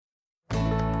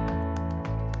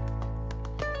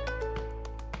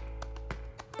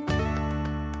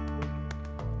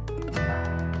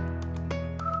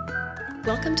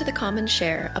Welcome to The Common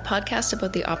Share, a podcast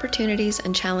about the opportunities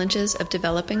and challenges of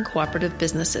developing cooperative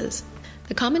businesses.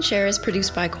 The Common Share is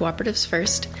produced by Cooperatives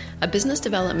First, a business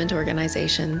development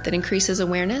organization that increases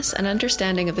awareness and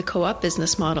understanding of the co-op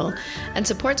business model and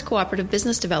supports cooperative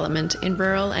business development in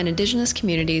rural and Indigenous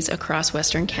communities across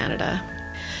Western Canada.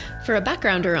 For a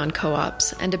backgrounder on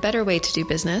co-ops and a better way to do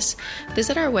business,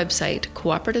 visit our website,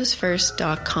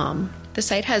 cooperativesfirst.com. The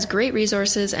site has great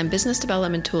resources and business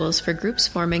development tools for groups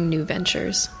forming new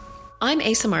ventures. I'm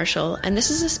Asa Marshall, and this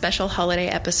is a special holiday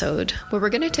episode where we're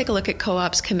going to take a look at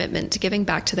co-ops' commitment to giving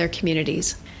back to their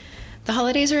communities. The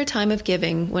holidays are a time of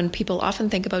giving when people often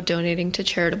think about donating to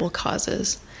charitable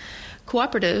causes.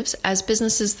 Cooperatives, as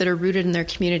businesses that are rooted in their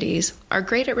communities, are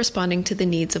great at responding to the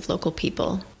needs of local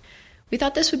people. We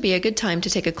thought this would be a good time to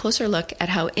take a closer look at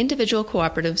how individual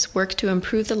cooperatives work to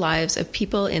improve the lives of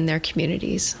people in their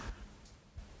communities.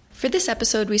 For this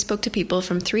episode, we spoke to people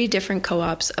from 3 different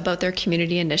co-ops about their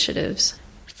community initiatives.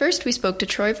 First, we spoke to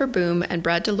Troy Verboom and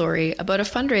Brad Delory about a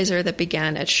fundraiser that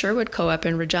began at Sherwood Co-op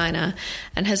in Regina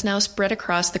and has now spread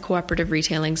across the cooperative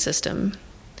retailing system.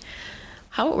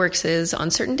 How it works is,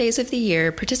 on certain days of the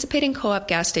year, participating co-op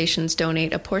gas stations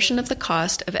donate a portion of the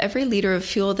cost of every liter of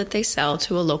fuel that they sell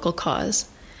to a local cause.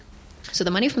 So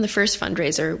the money from the first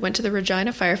fundraiser went to the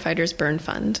Regina Firefighters Burn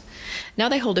Fund. Now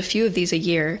they hold a few of these a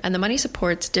year, and the money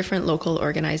supports different local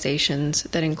organizations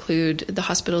that include the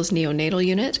hospital's neonatal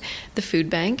unit, the food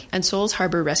bank, and Souls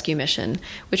Harbor Rescue Mission,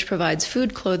 which provides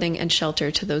food, clothing, and shelter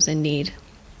to those in need.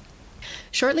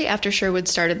 Shortly after Sherwood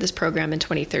started this program in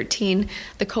 2013,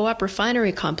 the Co-op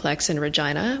Refinery Complex in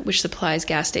Regina, which supplies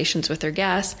gas stations with their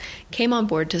gas, came on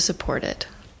board to support it.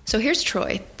 So here's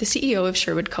Troy, the CEO of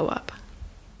Sherwood Co-op.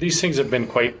 These things have been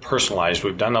quite personalized.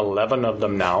 We've done 11 of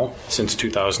them now since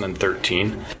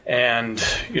 2013. And,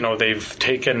 they've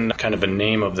taken kind of a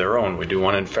name of their own. We do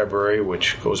one in February,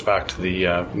 which goes back to the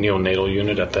neonatal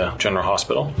unit at the General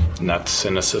Hospital. And that's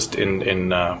in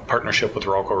partnership with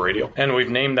Ralco Radio. And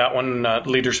we've named that one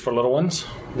Leaders for Little Ones,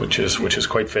 which is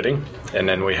quite fitting. And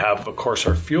then we have, of course,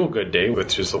 our Feel Good Day,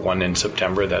 which is the one in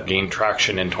September that gained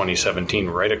traction in 2017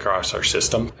 right across our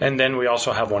system. And then we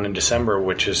also have one in December,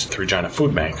 which is the Regina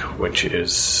Food Bank, which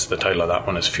is, the title of that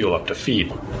one is Fuel Up to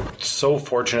Feed. So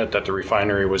fortunate that the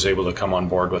refinery was able to come on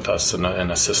board with us and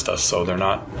assist us. So they're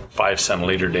not 5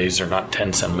 centiliter days, they're not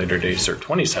 10 centiliter days, they're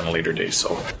 20 centiliter days.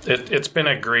 So it's been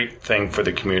a great thing for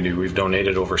the community. We've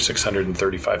donated over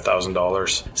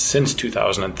 $635,000 since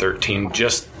 2013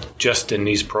 just in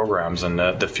these programs. And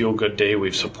the Feel Good Day,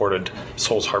 we've supported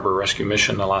Souls Harbor Rescue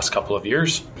Mission the last couple of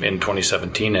years. In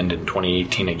 2017 and in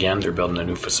 2018 again, they're building a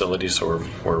new facility. So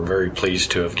we're very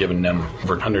pleased to have given them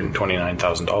over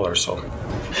 $129,000. So,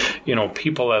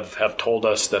 people have told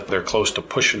us that they're close to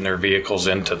pushing their vehicles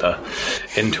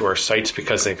into our sites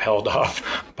because they've held off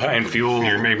buying fuel,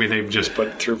 or maybe they've just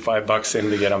put through $5 in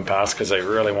to get them passed because they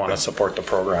really want to support the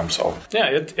program. So, yeah,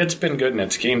 it's been good, and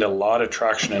it's gained a lot of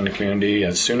traction in the community.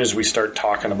 As soon as we start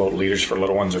talking about Leaders for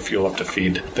Little Ones or Fuel Up to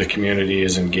Feed, the community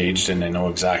is engaged and they know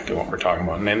exactly what we're talking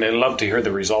about. And they love to hear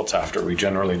the results after. We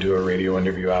generally do a radio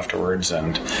interview afterwards,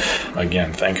 and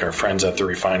again, thank our friends at the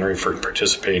refinery for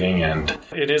participating. And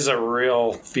it is a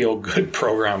real feel-good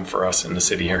program for us in the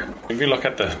city here. If you look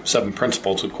at the 7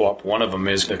 principles of co-op, one of them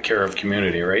is the care of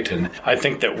community, right? And I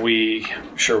think that we,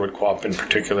 Sherwood Co-op in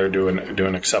particular, do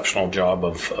an exceptional job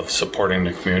of supporting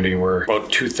the community. We're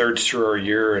about 2/3 through our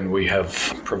year, and we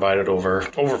have provided over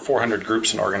 400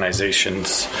 groups and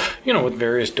organizations, with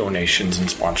various donations and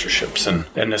sponsorships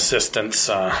and assistance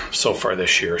so far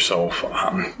this year. So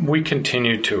we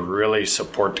continue to really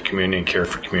support the community and care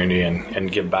for community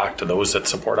and give back to those that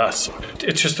support us.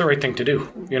 It's just the right thing to do.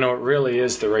 It really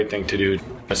is the right thing to do.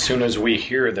 As soon as we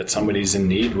hear that somebody's in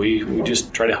need, we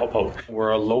just try to help out.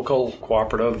 We're a local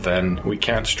cooperative, and we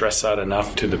can't stress that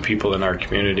enough to the people in our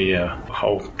community,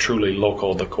 how truly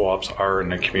local the co-ops are in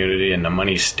the community, and the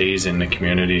money stays in the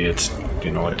community. It's,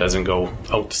 it doesn't go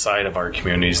outside of our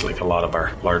communities like a lot of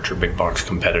our larger big box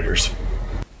competitors.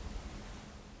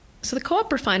 So the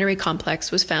Co-op Refinery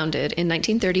Complex was founded in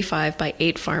 1935 by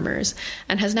 8 farmers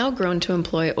and has now grown to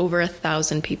employ over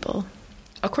 1,000 people.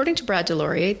 According to Brad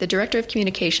Delory, the Director of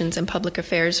Communications and Public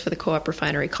Affairs for the Co-op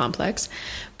Refinery Complex,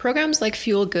 programs like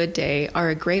Fuel Good Day are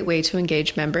a great way to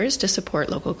engage members to support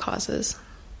local causes.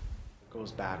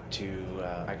 Goes back to,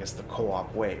 the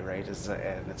co-op way, right?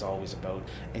 And it's always about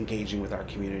engaging with our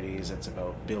communities. It's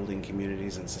about building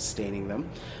communities and sustaining them.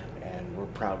 and we're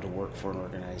proud to work for an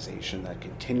organization that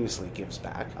continuously gives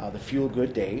back. The Fuel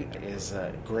Good Day is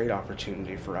a great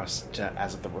opportunity for us to,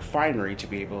 as the refinery, to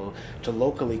be able to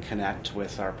locally connect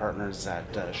with our partners at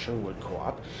Sherwood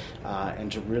Co-op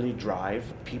and to really drive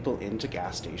people into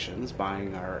gas stations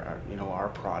buying our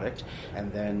product,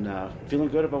 and then feeling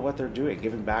good about what they're doing,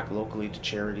 giving back locally to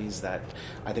charities that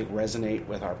I think resonate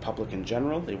with our public in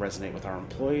general. They resonate with our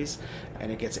employees,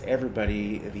 and it gets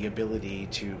everybody the ability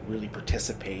to really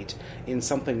participate in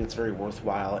something that's very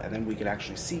worthwhile, and then we can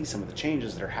actually see some of the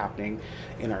changes that are happening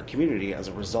in our community as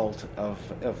a result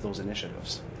of those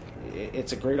initiatives.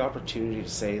 It's a great opportunity to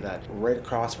say that right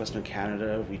across Western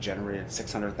Canada, we generated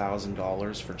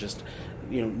 $600,000 for just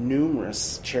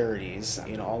numerous charities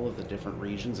in all of the different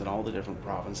regions and all the different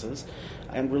provinces,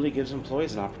 and really gives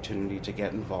employees an opportunity to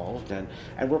get involved. And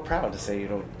we're proud to say,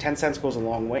 10 cents goes a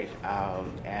long way,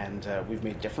 and we've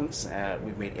made difference.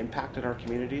 We've made impact in our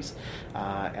communities,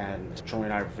 and Troy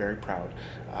and I are very proud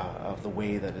of the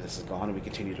way that this has gone, and we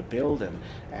continue to build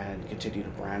and continue to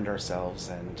brand ourselves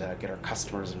and get our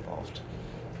customers involved.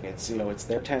 It's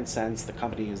their 10 cents. The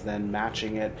company is then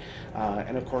matching it,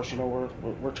 and of course,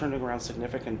 we're turning around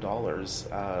significant dollars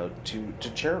to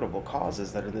charitable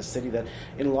causes that are in the city that,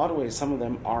 in a lot of ways, some of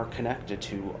them are connected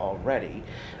to already,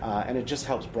 and it just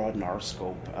helps broaden our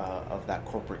scope of that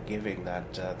corporate giving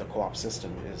that the co-op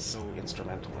system is so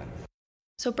instrumental in.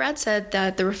 So Brad said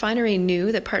that the refinery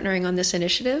knew that partnering on this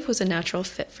initiative was a natural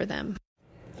fit for them.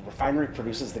 The refinery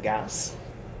produces the gas.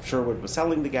 Sherwood was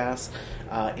selling the gas.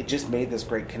 It just made this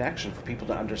great connection for people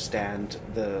to understand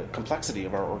the complexity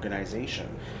of our organization.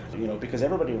 Because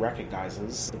everybody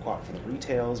recognizes the co-op for the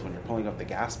retails when you're pulling up the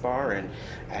gas bar,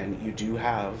 and you do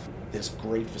have this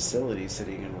great facility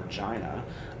sitting in Regina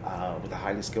with a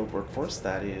highly skilled workforce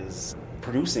that is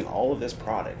producing all of this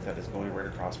product that is going right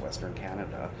across Western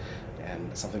Canada,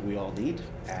 and something we all need,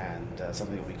 and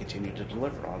something that we continue to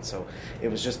deliver on. So it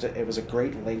was a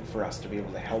great link for us to be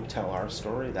able to help tell our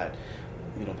story that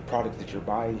the product that you're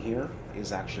buying here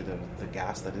is actually the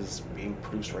gas that is being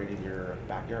produced right in your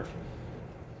backyard.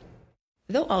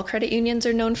 Though all credit unions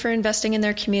are known for investing in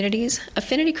their communities,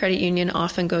 Affinity Credit Union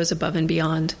often goes above and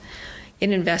beyond. It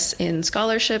invests in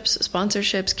scholarships,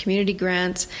 sponsorships, community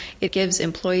grants. It gives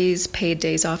employees paid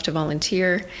days off to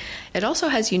volunteer. It also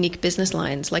has unique business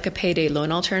lines like a payday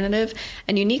loan alternative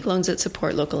and unique loans that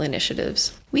support local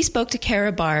initiatives. We spoke to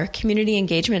Kara Barr, Community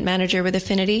Engagement Manager with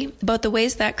Affinity, about the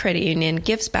ways that credit union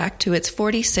gives back to its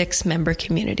 46 member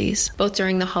communities, both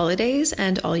during the holidays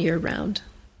and all year round.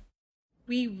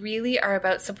 We really are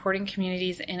about supporting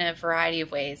communities in a variety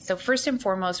of ways. So first and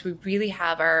foremost, we really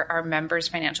have our members'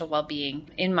 financial well-being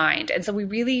in mind. And so we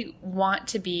really want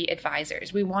to be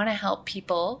advisors. We want to help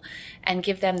people and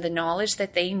give them the knowledge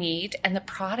that they need and the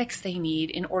products they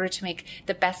need in order to make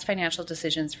the best financial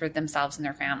decisions for themselves and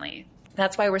their family.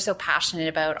 That's why we're so passionate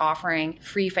about offering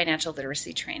free financial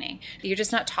literacy training. You're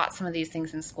just not taught some of these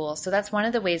things in school. So that's one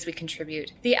of the ways we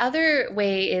contribute. The other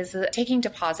way is taking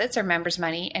deposits or members'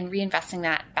 money and reinvesting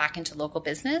that back into local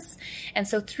business. And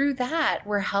so through that,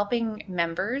 we're helping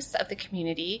members of the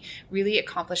community really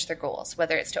accomplish their goals,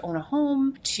 whether it's to own a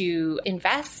home, to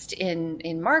invest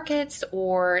in markets,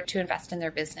 or to invest in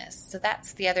their business. So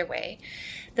that's the other way.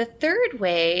 The third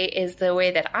way is the way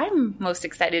that I'm most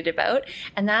excited about,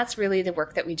 and that's really the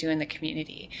work that we do in the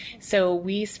community. So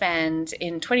we spend,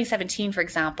 in 2017, for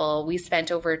example, we spent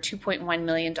over $2.1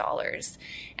 million,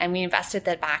 and we invested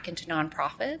that back into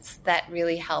nonprofits that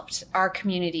really helped our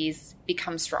communities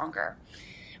become stronger.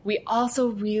 We also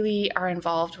really are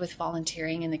involved with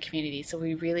volunteering in the community. So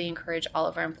we really encourage all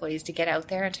of our employees to get out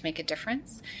there and to make a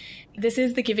difference. This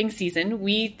is the giving season.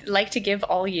 We like to give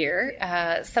all year.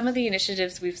 Some of the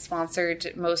initiatives we've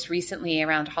sponsored most recently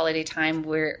around holiday time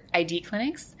were ID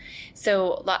clinics.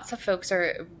 So lots of folks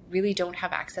really don't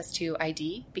have access to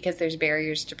ID because there's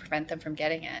barriers to prevent them from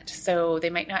getting it. So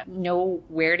they might not know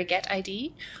where to get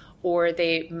ID, or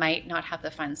they might not have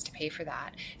the funds to pay for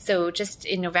that. So just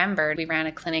in November, we ran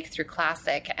a clinic through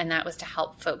Classic, and that was to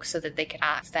help folks so that they could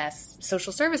access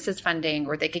social services funding,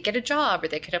 or they could get a job, or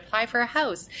they could apply for a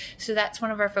house. So that's one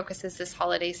of our focuses this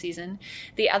holiday season.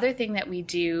 The other thing that we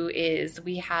do is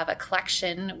we have a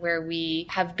collection where we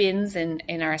have bins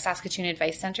in our Saskatoon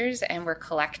Advice Centers, and we're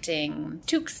collecting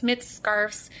toques, mitts,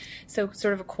 scarves, so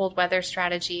sort of a cold weather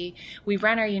strategy. We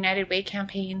run our United Way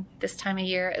campaign this time of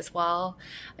year as well.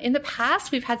 In the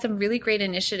past, we've had some really great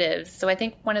initiatives. So I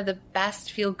think one of the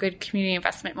best feel-good community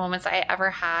investment moments I ever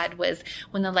had was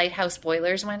when the Lighthouse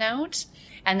boilers went out.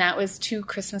 And that was 2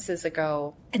 Christmases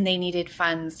ago, and they needed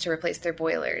funds to replace their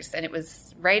boilers. And it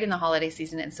was right in the holiday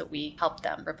season, and so we helped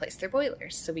them replace their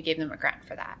boilers. So we gave them a grant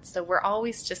for that. So we're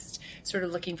always just sort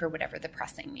of looking for whatever the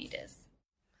pressing need is.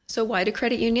 So why do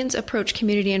credit unions approach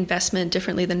community investment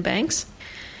differently than banks?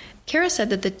 Kara said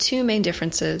that the 2 main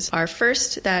differences are,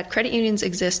 first, that credit unions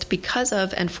exist because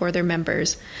of and for their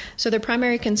members. So their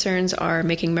primary concerns are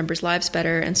making members' lives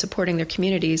better and supporting their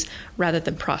communities rather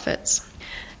than profits.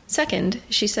 Second,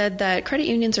 she said that credit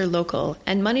unions are local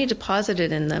and money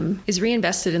deposited in them is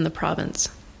reinvested in the province.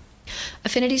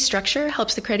 Affinity's structure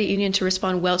helps the credit union to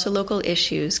respond well to local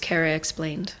issues, Kara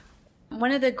explained.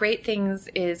 One of the great things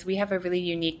is we have a really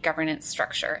unique governance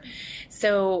structure.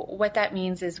 So what that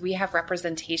means is we have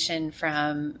representation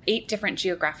from 8 different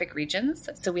geographic regions.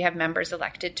 So we have members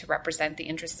elected to represent the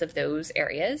interests of those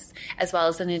areas, as well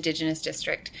as an Indigenous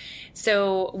district.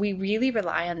 So we really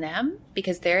rely on them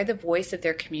because they're the voice of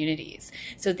their communities.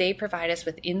 So they provide us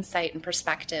with insight and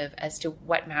perspective as to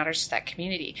what matters to that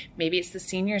community. Maybe it's the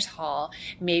seniors hall.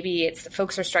 Maybe it's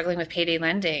folks who are struggling with payday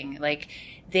lending.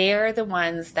 They're the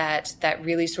ones that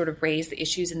really sort of raise the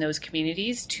issues in those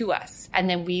communities to us. And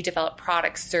then we develop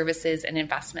products, services, and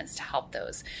investments to help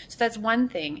those. So that's one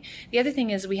thing. The other thing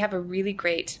is we have a really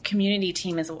great community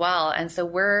team as well. And so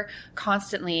we're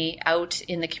constantly out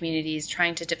in the communities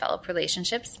trying to develop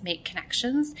relationships, make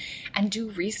connections, and do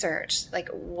research.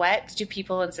 What do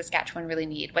people in Saskatchewan really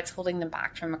need? What's holding them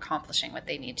back from accomplishing what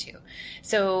they need to?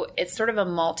 So it's sort of a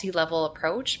multi-level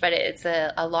approach, but it's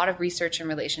a lot of research and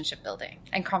relationship building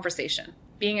and conversation.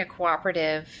 Being a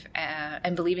cooperative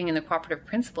and believing in the cooperative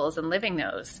principles and living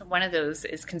those, one of those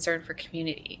is concern for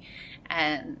community.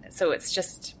 And so it's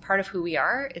just part of who we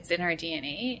are. It's in our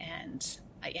DNA. And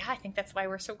I think that's why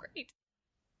we're so great.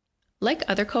 Like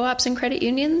other co-ops and credit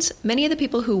unions, many of the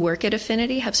people who work at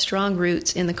Affinity have strong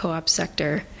roots in the co-op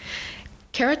sector.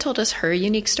 Kara told us her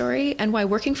unique story and why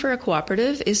working for a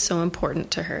cooperative is so important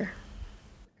to her.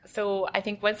 So I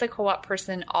think once a co-op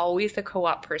person, always a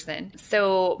co-op person.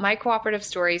 So my cooperative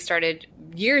story started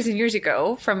years and years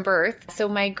ago from birth. So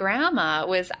my grandma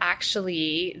was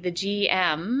actually the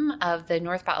GM of the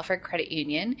North Battleford Credit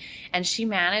Union, and she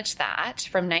managed that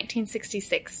from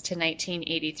 1966 to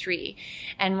 1983.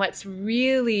 And what's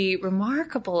really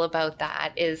remarkable about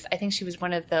that is I think she was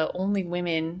one of the only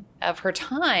women of her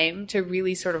time to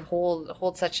really sort of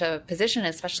hold such a position,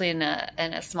 especially in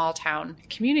a small town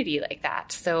community like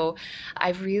that. So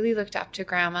I've really looked up to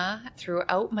Grandma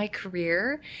throughout my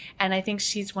career, and I think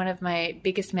she's one of my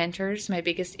biggest mentors, my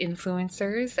biggest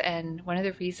influencers, and one of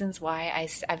the reasons why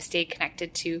I've stayed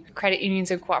connected to credit unions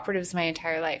and cooperatives my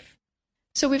entire life.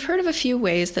 So we've heard of a few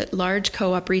ways that large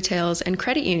co-op retails and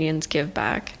credit unions give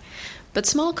back, but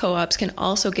small co-ops can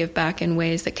also give back in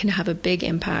ways that can have a big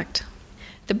impact.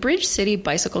 The Bridge City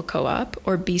Bicycle Co-op,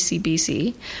 or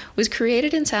BCBC, was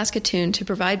created in Saskatoon to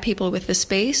provide people with the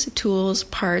space, tools,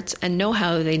 parts, and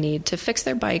know-how they need to fix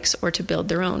their bikes or to build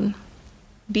their own.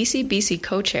 BCBC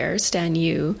co-chair Stan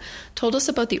Yu told us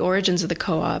about the origins of the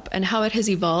co-op and how it has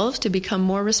evolved to become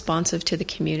more responsive to the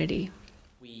community.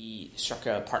 We struck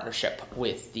a partnership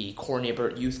with the Core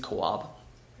Neighborhood Youth Co-op,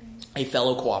 a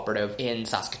fellow cooperative in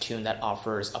Saskatoon that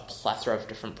offers a plethora of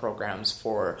different programs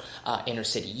for inner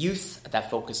city youth that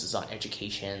focuses on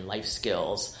education, life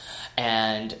skills.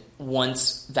 And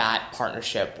once that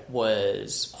partnership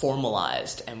was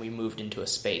formalized and we moved into a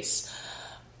space,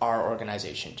 our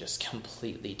organization just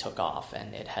completely took off,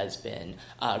 and it has been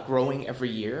growing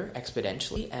every year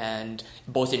exponentially, and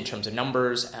both in terms of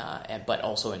numbers, but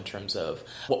also in terms of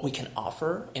what we can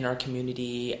offer in our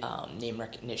community, name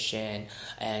recognition,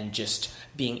 and just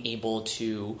being able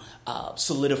to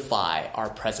solidify our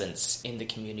presence in the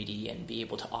community and be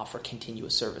able to offer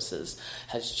continuous services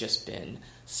has just been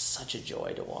such a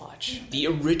joy to watch. The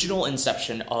original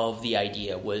inception of the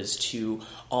idea was to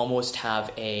almost have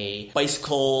a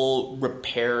bicycle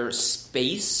repair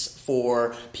space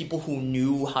for people who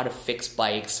knew how to fix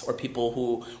bikes or people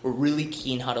who were really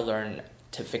keen how to learn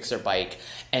to fix their bike,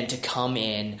 and to come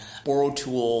in, borrow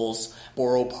tools,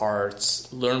 borrow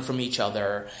parts, learn from each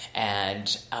other,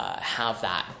 and have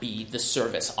that be the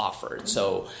service offered.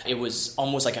 So it was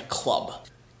almost like a club.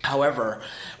 However,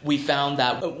 we found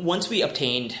that once we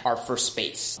obtained our first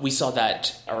space, we saw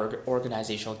that our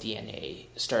organizational DNA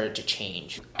started to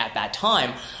change. At that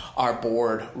time, our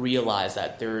board realized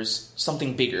that there's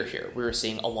something bigger here. We were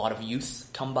seeing a lot of youth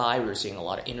come by. We were seeing a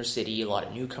lot of inner city, a lot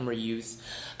of newcomer youth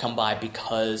come by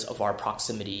because of our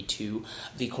proximity to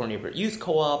the Core Neighborhood Youth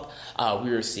Co-op. We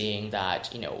were seeing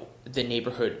that, the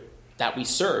neighborhood that we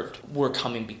served were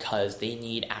coming because they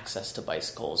need access to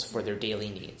bicycles for their daily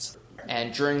needs.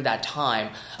 And during that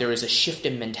time, there was a shift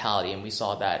in mentality, and we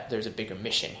saw that there's a bigger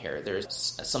mission here.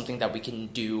 There's something that we can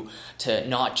do to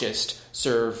not just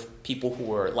serve people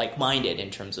who are like-minded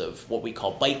in terms of what we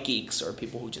call bike geeks or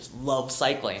people who just love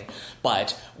cycling,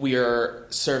 but we are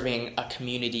serving a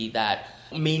community that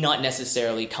may not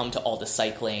necessarily come to all the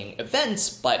cycling events,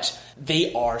 but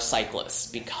they are cyclists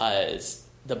because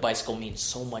the bicycle means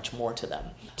so much more to them.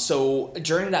 So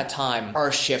during that time,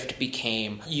 our shift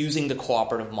became using the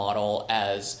cooperative model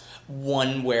as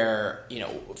one where,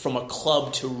 from a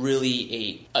club to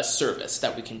really a service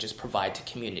that we can just provide to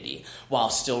community while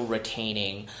still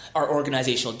retaining our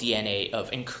organizational DNA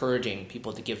of encouraging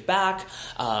people to give back,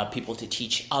 people to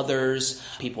teach others,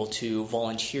 people to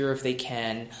volunteer if they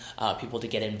can, people to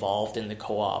get involved in the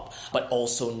co-op, but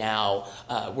also now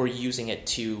we're using it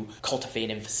to cultivate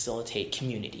and facilitate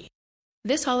community.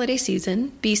 This holiday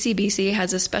season, BCBC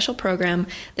has a special program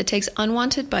that takes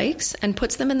unwanted bikes and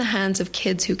puts them in the hands of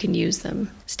kids who can use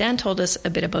them. Stan told us a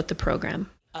bit about the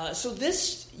program. So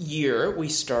this year, we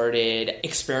started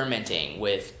experimenting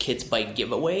with kids' bike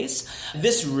giveaways.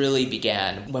 This really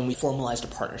began when we formalized a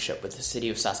partnership with the city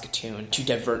of Saskatoon to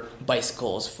divert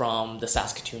bicycles from the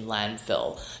Saskatoon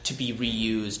landfill to be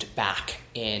reused back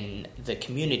in the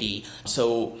community.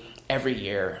 So every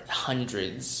year,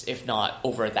 hundreds, if not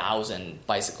over 1,000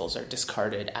 bicycles are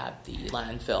discarded at the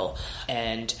landfill.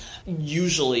 And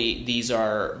usually these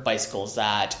are bicycles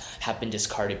that have been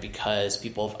discarded because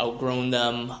people have outgrown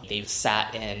them. They've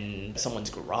sat in someone's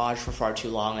garage for far too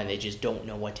long and they just don't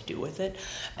know what to do with it.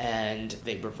 And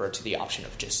they revert to the option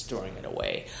of just throwing it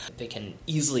away. They can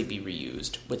easily be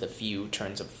reused with a few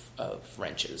turns of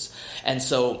wrenches. And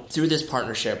so through this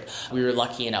partnership, we were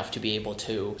lucky enough to be able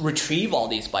to retrieve all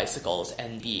these bicycles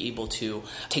and be able to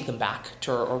take them back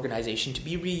to our organization to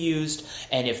be reused.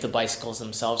 And if the bicycles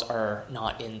themselves are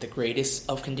not in the greatest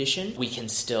of condition, we can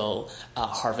still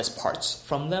harvest parts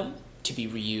from them to be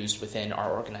reused within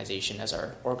our organization as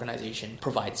our organization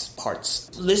provides parts.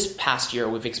 This past year,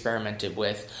 we've experimented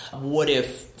with what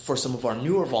if for some of our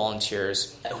newer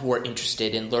volunteers who are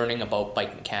interested in learning about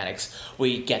bike mechanics,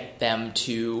 we get them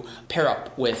to pair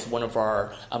up with one of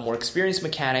our more experienced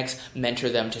mechanics, mentor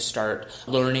them to start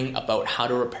learning about how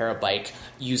to repair a bike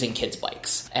using kids'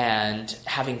 bikes. And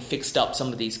having fixed up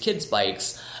some of these kids'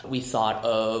 bikes, we thought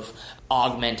of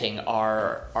augmenting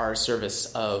our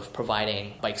service of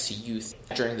providing bikes to youth.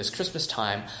 During this Christmas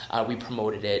time, we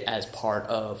promoted it as part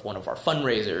of one of our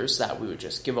fundraisers that we would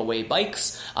just give away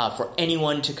bikes for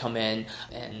anyone to come in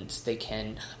and they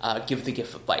can give the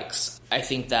gift of bikes. I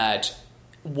think that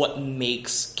what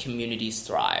makes communities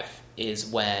thrive is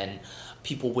when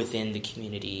people within the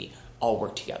community all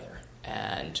work together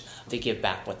and they give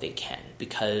back what they can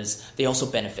because they also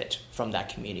benefit from that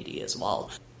community as well.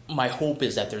 My hope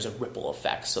is that there's a ripple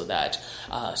effect so that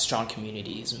strong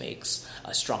communities makes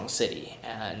a strong city.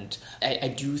 And I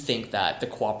do think that the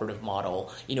cooperative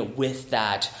model, with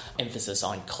that emphasis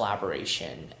on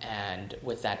collaboration and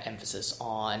with that emphasis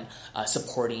on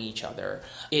supporting each other,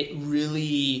 it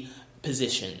really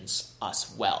positions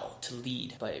us well to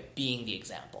lead by being the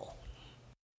example.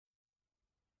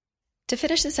 To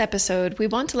finish this episode, we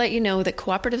want to let you know that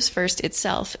Cooperatives First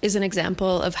itself is an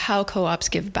example of how co-ops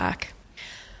give back.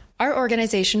 Our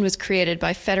organization was created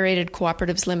by Federated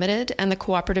Cooperatives Limited and the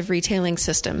Cooperative Retailing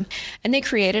System, and they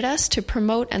created us to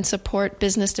promote and support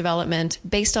business development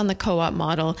based on the co-op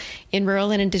model in rural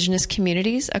and Indigenous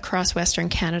communities across Western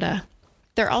Canada.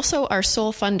 They're also our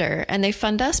sole funder, and they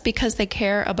fund us because they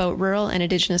care about rural and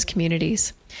Indigenous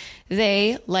communities.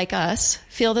 They, like us,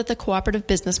 feel that the cooperative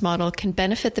business model can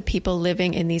benefit the people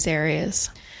living in these areas.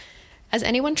 As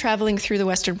anyone traveling through the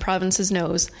Western provinces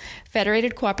knows,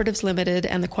 Federated Cooperatives Limited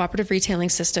and the Cooperative Retailing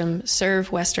System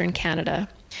serve Western Canada.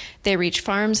 They reach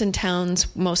farms and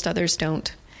towns most others don't.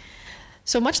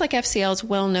 So much like FCL's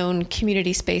well-known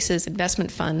Community Spaces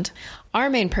Investment Fund, our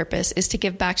main purpose is to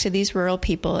give back to these rural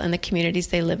people and the communities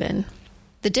they live in.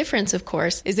 The difference, of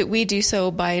course, is that we do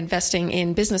so by investing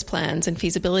in business plans and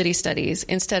feasibility studies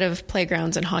instead of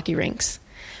playgrounds and hockey rinks.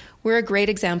 We're a great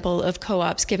example of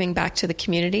co-ops giving back to the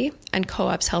community and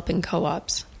co-ops helping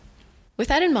co-ops. With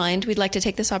that in mind, we'd like to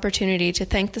take this opportunity to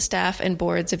thank the staff and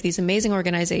boards of these amazing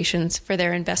organizations for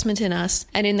their investment in us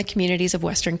and in the communities of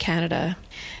Western Canada.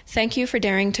 Thank you for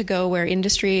daring to go where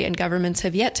industry and governments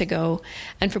have yet to go,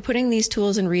 and for putting these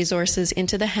tools and resources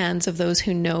into the hands of those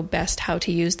who know best how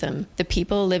to use them, the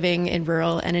people living in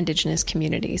rural and Indigenous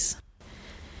communities.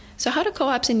 So how do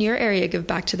co-ops in your area give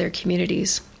back to their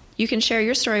communities? You can share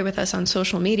your story with us on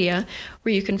social media,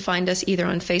 where you can find us either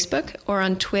on Facebook or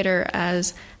on Twitter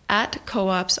as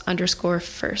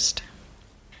 @coops_first.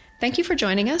 Thank you for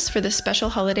joining us for this special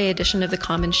holiday edition of The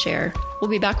Common Share.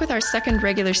 We'll be back with our second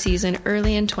regular season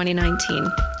early in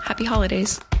 2019. Happy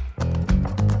holidays.